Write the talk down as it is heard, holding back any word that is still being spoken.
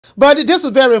But this is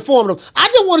very informative. I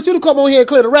just wanted you to come on here and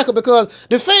clear the record because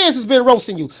the fans has been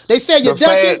roasting you. They said you're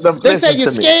ducking. They said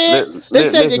you're scared. They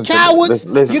said you're cowards.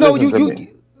 You know, you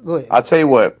go ahead. I'll tell you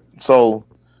what. So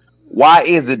why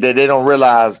is it that they don't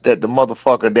realize that the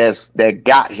motherfucker that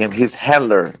got him, his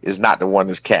handler, is not the one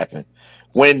that's capping?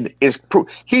 When it's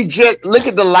he just look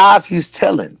at the lies he's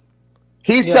telling.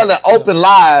 He's telling open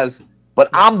lies, but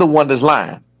I'm the one that's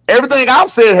lying. Everything I've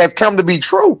said has come to be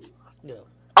true. Yeah.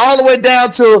 All the way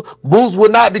down to Boots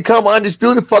would not become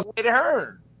undisputed. Fuck Eddie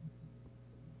Hearn.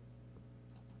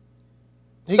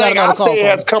 Everything I say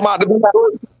has come out to be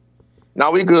true.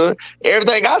 Now we good.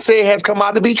 Everything I say has come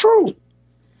out to be true.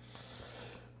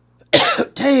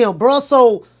 Damn, bro.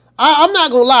 So I'm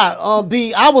not gonna lie.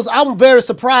 B, I'm very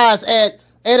surprised at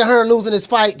Eddie Hearn losing his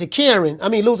fight to Karen. I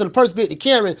mean, losing the first bid to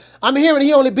Karen. I'm hearing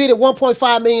he only bid at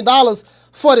 $1.5 million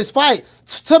for this fight.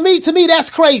 To me, that's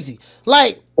crazy.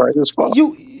 Like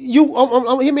you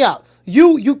hear me out.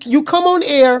 You come on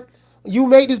air. You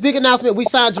made this big announcement. We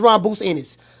signed Jaron Boots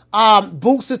Ennis.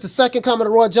 Boots is the second coming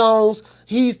of Roy Jones.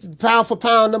 He's pound for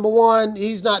pound #1.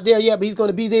 He's not there yet, but he's going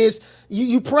to be this.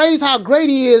 You praise how great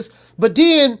he is, but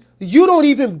then you don't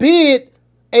even bid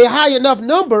a high enough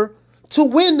number to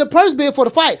win the purse bid for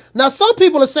the fight. Now, some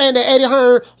people are saying that Eddie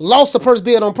Hearn lost the purse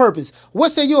bid on purpose. What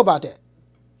say you about that?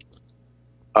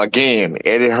 Again,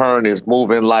 Eddie Hearn is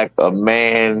moving like a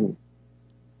man.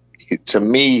 To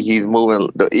me, he's moving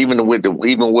even with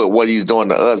what he's doing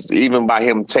to us. Even by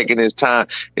him taking his time,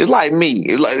 it's like me.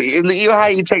 It's like even how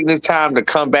he taking his time to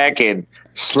come back and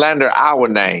slander our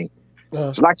name.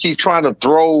 It's like he's trying to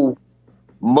throw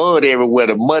mud everywhere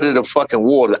to muddy the fucking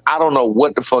water. I don't know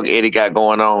what the fuck Eddie got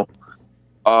going on.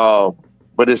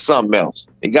 But it's something else.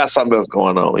 He got something else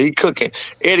going on. Eddie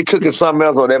cooking something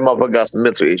else, or that motherfucker got some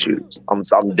mental issues. I'm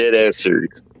dead ass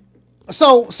serious.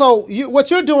 So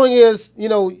what you're doing is,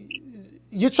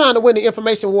 you're trying to win the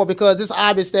information war because it's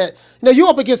obvious that you're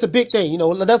up against a big thing.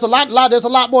 There's a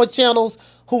lot more channels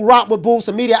who rock with Boots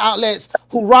and media outlets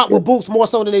who rock with Boots more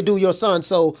so than they do your son.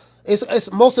 So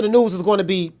it's most of the news is going to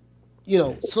be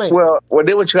slanted. Well,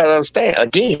 then what you got to understand,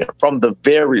 again, from the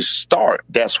very start,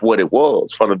 that's what it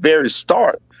was. From the very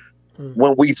start,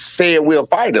 when we said we'll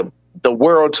fight him, the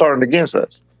world turned against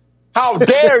us. How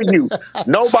dare you?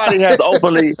 Nobody has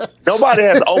openly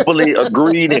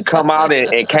agreed and come out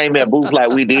and came at Boots like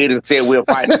we did and said we'll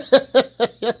fight him.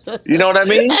 You know what I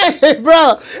mean? Hey,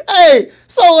 bro. Hey,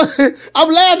 so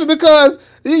I'm laughing because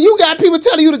you got people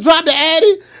telling you to drop the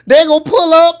Addy. They're going to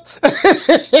pull up.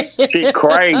 Shit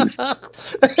crazy.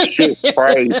 Shit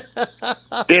crazy.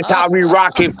 This how we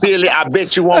rock in Philly. I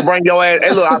bet you won't bring your ass.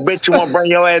 Hey, look, I bet you won't bring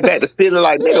your ass back to Philly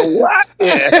like, nigga, what?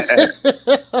 Yeah.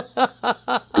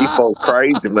 These folks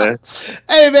crazy, man.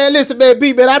 Hey, man, listen, man,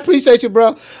 B, man, I appreciate you,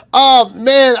 bro. This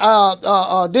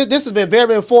has been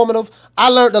very informative. I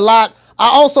learned a lot. I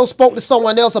also spoke to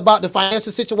someone else about the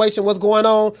financial situation, what's going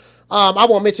on. I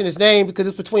won't mention his name because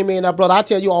it's between me and that brother. I'll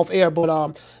tell you off air,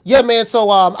 but yeah, man. So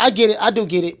I get it. I do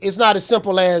get it. It's not as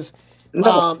simple as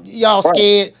y'all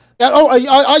scared.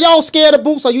 Are y'all scared of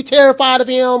Boots? Are you terrified of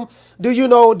him? Do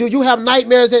you have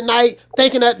nightmares at night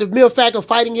thinking that the mere fact of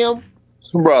fighting him?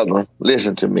 Brother,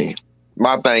 listen to me.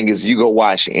 My thing is, you go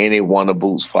watch any one of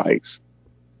Boots fights.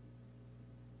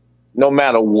 No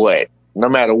matter what,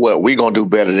 we gonna do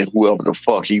better than whoever the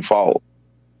fuck he fought.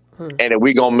 And if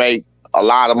we gonna make a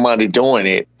lot of money doing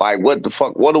it, like what the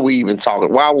fuck? What are we even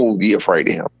talking? Why would we be afraid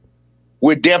of him?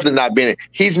 We're definitely not been.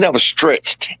 He's never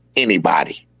stretched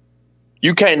anybody.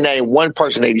 You can't name one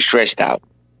person that he stretched out.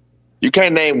 You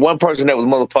can't name one person that was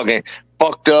motherfucking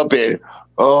fucked up and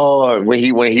when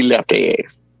he left their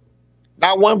ass.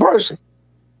 Not one person.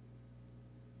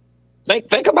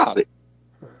 Think about it.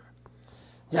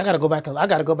 Yeah, I gotta go back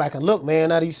and look, man.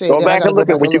 Now that you say go back and look,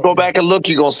 and when you go back and look,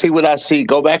 you're gonna see what I see.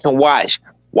 Go back and watch.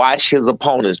 Watch his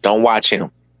opponents. Don't watch him.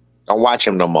 Don't watch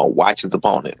him no more. Watch his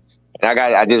opponent. And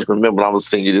I just remember I'm gonna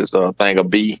send you this thing of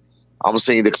B. I'm gonna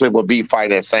send you the clip of B fighting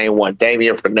that same one,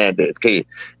 Damian Fernandez. Okay,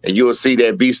 and you'll see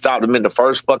that B stopped him in the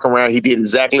first fucking round. He did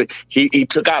exactly. He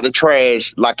took out the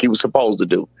trash like he was supposed to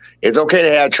do. It's okay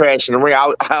to have trash in the ring.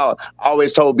 I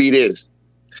always told B this.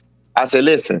 I said,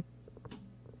 listen.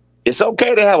 It's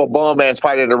okay to have a bum ass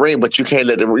fight in the ring, but you can't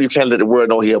let the world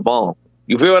know he a bum.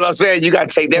 You feel what I'm saying? You gotta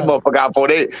take that motherfucker out for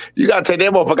that. You gotta take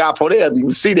that motherfucker out for that. You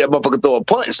can see that motherfucker throw a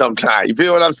punch sometime. You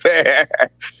feel what I'm saying?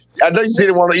 I know you see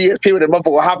the one on ESP with that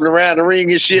motherfucker hopping around the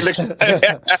ring and shit.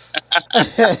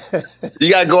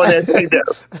 You gotta go in there and take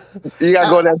that. You gotta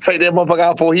go in there and take that motherfucker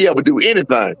out before he ever do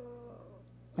anything.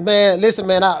 Man, listen,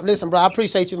 bro. I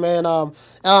appreciate you, man. I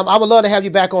would love to have you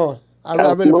back on. I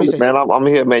really appreciate man. it. I'm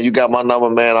here, man. You got my number,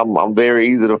 man. I'm very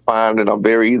easy to find, and I'm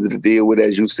very easy to deal with,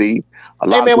 as you see.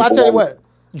 Hey, man, I tell you what.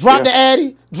 Drop the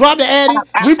Addy. Drop the Addy.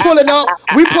 We pulling up.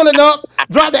 We pulling up.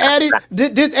 Drop the Addy.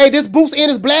 This Boots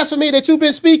Ennis blasphemy that you've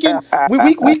been speaking.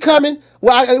 We coming.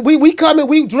 Well, we coming.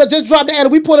 We just drop the Addy.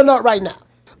 We pulling up right now.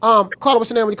 Caller, what's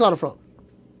your name? Where you calling from?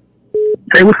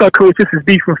 Hey, what's up, Coach? This is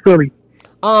B from Philly.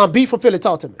 B from Philly.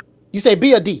 Talk to me. You say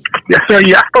B or D? Yes, sir.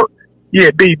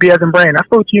 Yeah, B as in Brain. I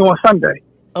spoke to you on Sunday.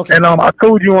 Okay. And I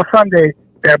told you on Sunday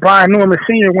that Brian Norman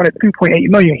Sr. wanted $2.8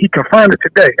 million. He confirmed it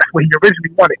today. That's what he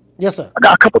originally wanted. Yes, sir. I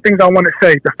got a couple things I want to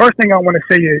say. The first thing I want to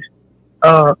say is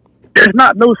there's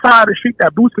not no side of the street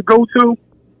that Boots could go to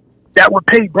that would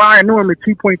pay Brian Norman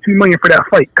 $2.2 million for that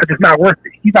fight because it's not worth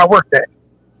it. He's not worth that.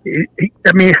 He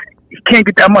can't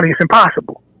get that money. It's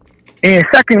impossible. And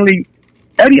secondly,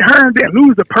 Eddie Hearn didn't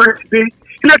lose the purse bid.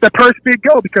 He let the purse bid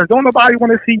go because don't nobody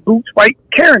want to see Boots fight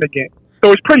Karen again.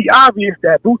 So it's pretty obvious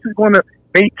that Boots is going to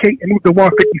vacate and move to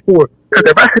 154 because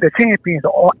the rest of the champions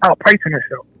are all outpricing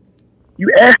themselves.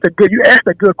 You asked a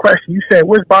good question. You said,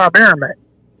 "Where's Bob Arum at?"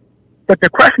 But the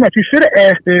question that you should have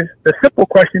asked is the simple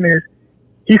question is,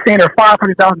 he's saying they're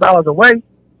 $500,000 away.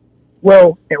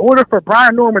 Well, in order for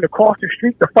Brian Norman to cross the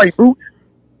street to fight Boots,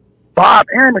 Bob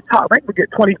Arum at top rank would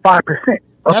get 25%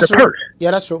 of the purse.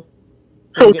 Yeah, that's true.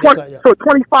 So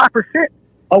 25%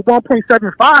 of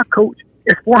 1.75, Coach,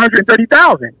 is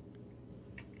 $430,000.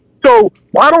 So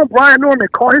why don't Brian Norman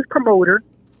call his promoter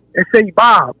and say,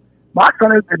 "Bob, my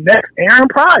son is the next Aaron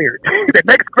Pryor, the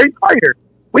next great fighter.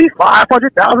 We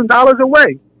 $500,000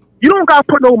 away. You don't got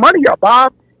to put no money up,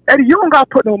 Bob. Eddie, you don't got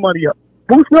to put no money up.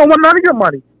 Boots don't want none of your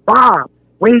money. Bob,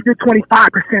 where's your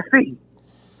 25% fee?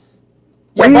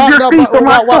 Yeah,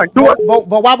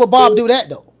 but why would Bob do that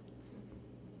though?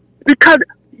 Because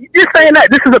you're saying that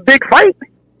this is a big fight.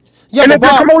 Yeah, and if the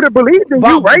promoter believes in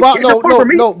you, right?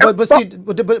 No. But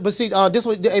see,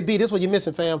 this what you're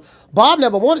missing, fam. Bob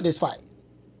never wanted this fight.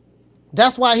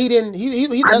 That's why he didn't.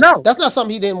 That's not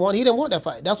something he didn't want. He didn't want that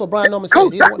fight. That's what Brian Norman said.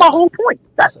 Coach, that's my whole point.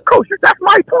 Coach, that's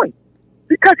my point.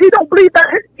 Because he don't believe that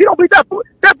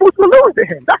Boots will lose to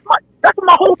him. That's what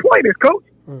my whole point is, Coach.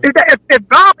 Is that if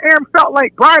Bob Arum felt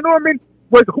like Brian Norman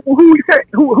was who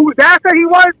his dad said he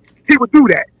was, he would do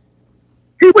that.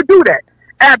 He would do that.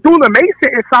 Abdullah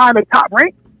Mason is signed at top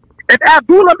rank. If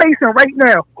Abdullah Mason right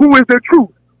now, who is the truth,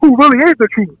 who really is the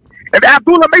truth, if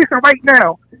Abdullah Mason right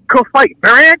now could fight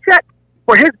Baranchek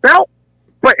for his belt,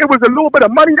 but it was a little bit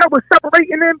of money that was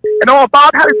separating them, and all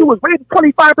Bob had to do was raise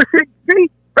 25% fee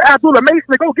for Abdullah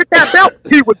Mason to go get that belt,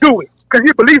 he would do it because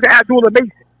he believes in Abdullah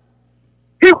Mason.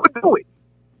 He would do it.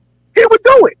 He would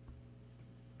do it.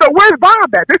 So where's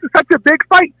Bob at? This is such a big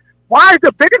fight. Why is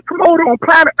the biggest promoter on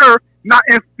planet Earth not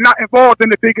involved in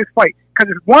the biggest fight?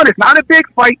 Because one, it's not a big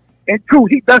fight, and two,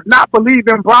 he does not believe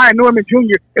in Brian Norman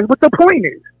Jr. is what the point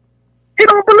is. He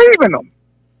don't believe in him.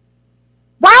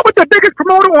 Why would the biggest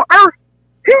promoter on Earth,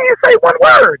 he didn't say one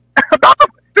word about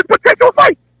this potential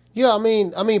fight? Yeah, I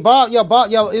mean, Bob,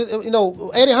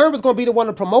 Eddie Hearn is going to be the one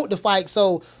to promote the fight.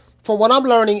 So, from what I'm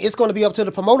learning, it's going to be up to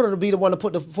the promoter to be the one to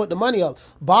put the money up.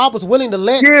 Bob was willing to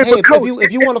let. Yeah, hey, Coach,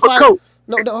 if you want to fight, Coach,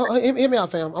 no, hear me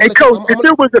out, fam. Hey, Coach, if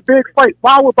it was a big fight,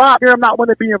 why would Bob Arum not want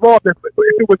to be involved if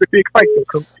it was a big fight,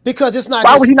 Coach? Because it's not.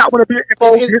 Why would he not want to be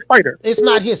involved with his fighter? It's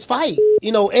not his fight.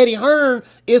 Eddie Hearn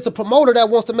is the promoter that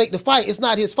wants to make the fight. It's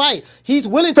not his fight. He's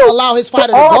willing to allow his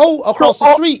fighter to go across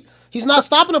the street. He's not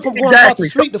stopping him from going across the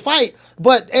street to fight.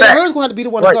 But Eddie Hearn's going to have to be the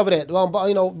one to cover that.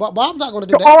 Bob's not going to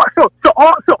do that. So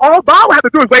all Bob would have to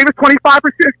do is waive his 25%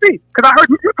 fee. Because I heard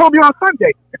you told me on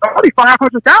Sunday, it's only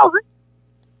 $500,000.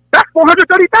 That's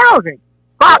 $430,000.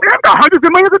 Bob Arum got hundreds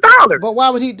of millions of dollars. But why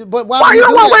would he? But why you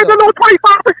don't want to waive the little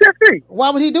 25% fee? Why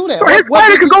would he do that? So his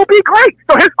fighter could go be great.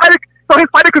 So his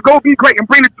fighter could go be great and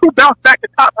bring the two belts back to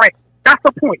top rank. That's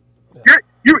the point. Yeah.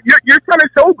 Your son is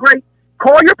so great.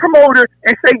 Call your promoter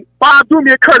and say, "Bob, do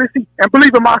me a courtesy and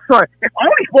believe in my son." It's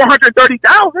only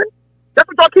 $430,000. That's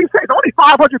what y'all keep saying. It's only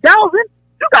 $500,000.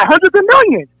 You got hundreds of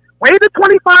millions. Waive the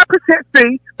 25%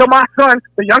 fee so my son,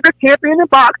 the youngest champion in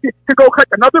boxing, to go cut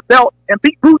another belt and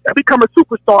beat Boots and become a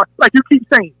superstar, like you keep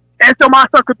saying. And so my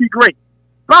son could be great.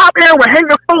 Bob Arum would hang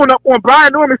the phone up on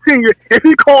Brian Norman Sr. if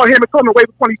he called him and told him to waive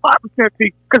the 25%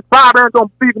 fee because Bob Arum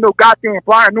don't believe in no goddamn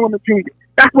Brian Norman Jr.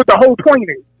 That's what the whole point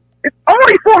is. It's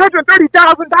only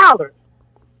 $430,000.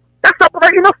 That's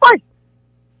separating the fight.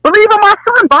 Believe in my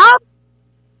son, Bob.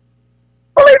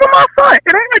 Believe in my son.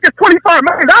 It ain't like it's $25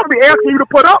 million I'll be asking you to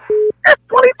put up. It's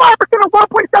 25% of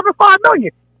 $1.75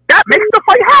 million. That makes the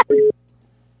fight happen.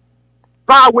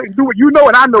 Bob wouldn't do it. You know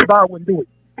it. I know Bob wouldn't do it.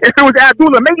 If it was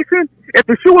Abdullah Mason, if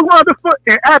the shoe was on the foot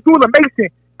and Abdullah Mason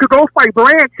could go fight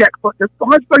Blanchett for the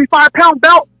 135-pound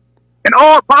belt, and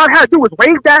all Bob had to do was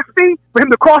waive that fee for him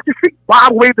to cross the street.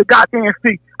 Bob waived the goddamn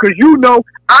fee. Because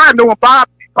I know, and Bob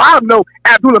know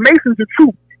Abdullah Mason's the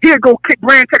truth. He'd go kick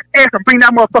Blanchett's ass and bring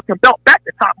that motherfucking belt back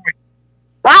to top rank.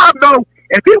 Bob know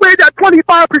if he waived that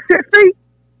 25% fee,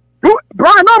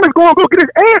 Brian Norman's going to go get his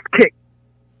ass kicked.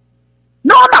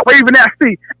 No, I'm not waiving that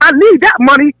fee. I need that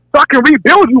money so I can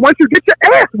rebuild you once you get your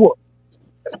ass whooped.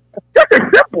 This is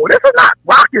simple. This is not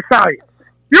rocket science.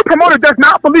 Your promoter does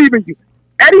not believe in you.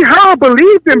 Eddie Hearn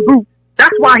believed in Boots.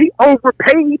 That's why he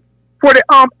overpaid for the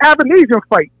Avenesian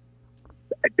fight.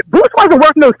 Boots wasn't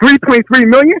worth no $3.3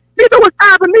 million. Neither was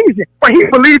Avenesian. But he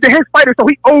believed in his fighter, so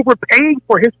he overpaid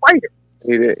for his fighter.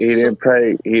 He didn't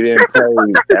pay Avenesian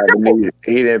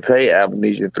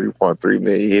 $3.3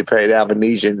 million. He paid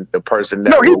Avenesian the person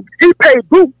that. No, he paid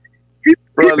Boots. He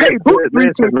paid Boots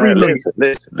 $3.3 million.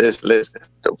 Listen.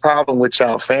 The problem with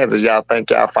y'all fans is y'all think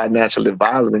y'all financial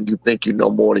advisors and you think you know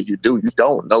more than you do. You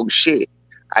don't know shit.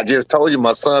 I just told you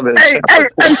my son. Hey,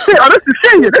 this is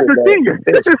Senior. This is Senior.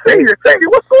 Senior,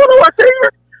 what's going on,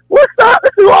 Senior? What's up?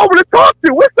 This is who I want to talk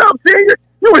to. What's up, Senior?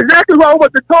 You exactly who I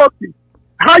want to talk to.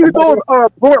 How you doing,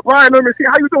 Brian Norman?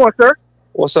 How you doing, sir?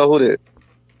 What's up? Who did?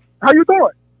 How you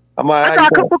doing? I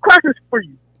got a couple questions for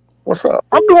you. What's up?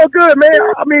 I'm doing good, man.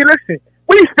 I mean, listen,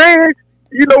 we fans,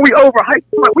 we overhyped,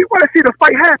 but we want to see the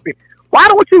fight happen. Why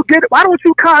don't you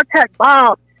contact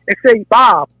Bob and say,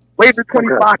 Bob, waive the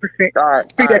 25%. All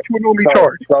right. That you normally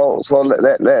charge. So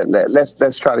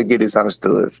let's try to get this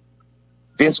understood.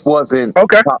 This wasn't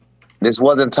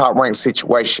top ranked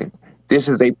situation. This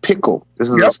is a pickle. This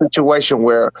is a situation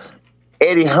where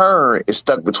Eddie Hearn is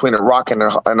stuck between a rock and a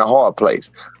hard place.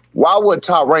 Why would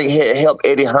Top Rank help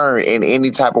Eddie Hearn in any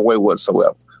type of way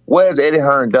whatsoever? What has Eddie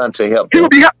Hearn done to help him? He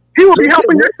will be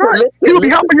helping your son. He will be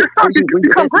helping your son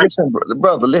become great. Listen,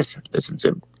 brother, listen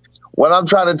to me. What I'm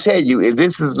trying to tell you is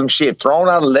this is some shit thrown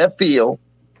out of left field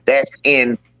that's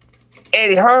in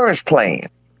Eddie Hearn's plan.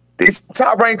 This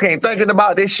Top Rank ain't thinking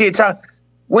about this shit.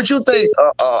 What you think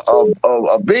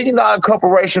a billion-dollar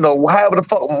corporation or however the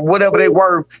fuck, whatever they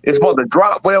were, is supposed to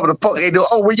drop whatever the fuck they do?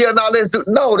 Oh, well, yeah, let's do.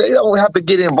 No, they don't have to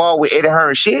get involved with Eddie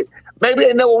Hearn shit. Maybe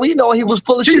they know what we know. He was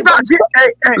full of shit. Listen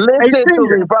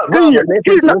to me, brother.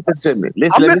 Listen to me.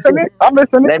 I'm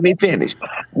listening. Let me finish.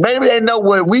 Maybe they know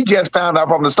what we just found out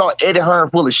from the start. Eddie Hearn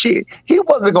full of shit. He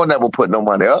wasn't gonna never put no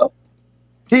money up.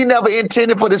 He never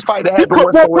intended for this fight to happen. He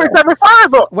put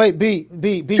 1.75 up. Wait, B.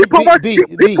 He put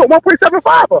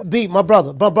 1.75 up. B, my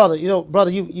brother, brother,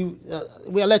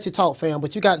 we'll let you talk, fam,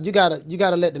 but you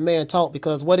gotta let the man talk,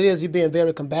 because what it is, you're being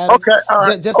very combative. Okay, all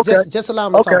right. Just allow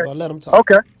him to talk, bro. Let him talk.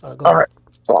 Okay. All right.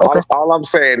 So all I'm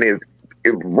saying is,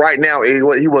 right now, he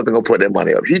wasn't gonna put that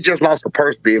money up. He just lost the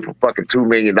purse bid for fucking $2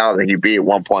 million, and he bid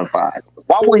 1.5.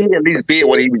 Why would he at least bid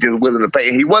what he was just willing to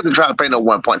pay? He wasn't trying to pay no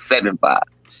 1.75.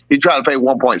 He tried to pay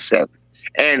 1.7.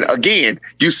 And again,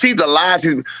 you see the lies.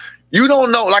 You don't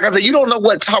know, like I said, you don't know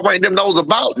what Top Rank them knows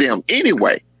about them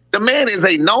anyway. The man is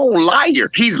a known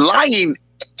liar. He's lying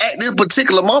at this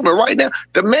particular moment right now.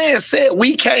 The man said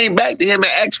we came back to him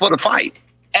and asked for the fight.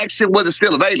 Asked him was it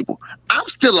still available. I'm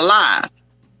still alive.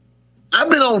 I've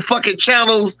been on fucking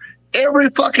channels every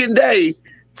fucking day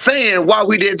saying why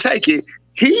we didn't take it.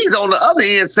 He's on the other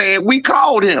end saying we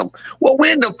called him. Well,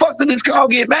 when the fuck did this call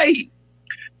get made?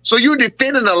 So you're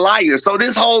defending a liar. So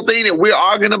this whole thing that we're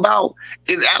arguing about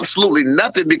is absolutely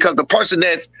nothing, because the person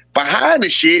that's behind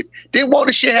the shit didn't want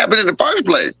the shit happen in the first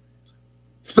place.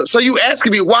 So you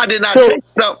asking me why didn't I take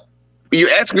something? You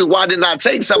ask me why didn't I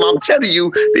take something? I'm telling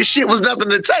you, this shit was nothing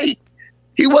to take.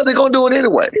 He wasn't gonna do it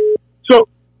anyway. So,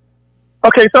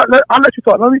 okay, so I'll let you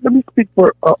talk. Let me speak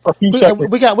for a few seconds.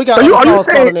 We got so calls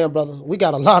calling in, brother. We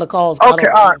got a lot of calls. Okay,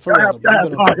 all right.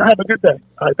 Have a good day.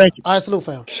 All right, thank you. All right, salute,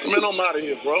 fam. Man, I'm out of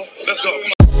here, bro. Let's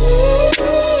go.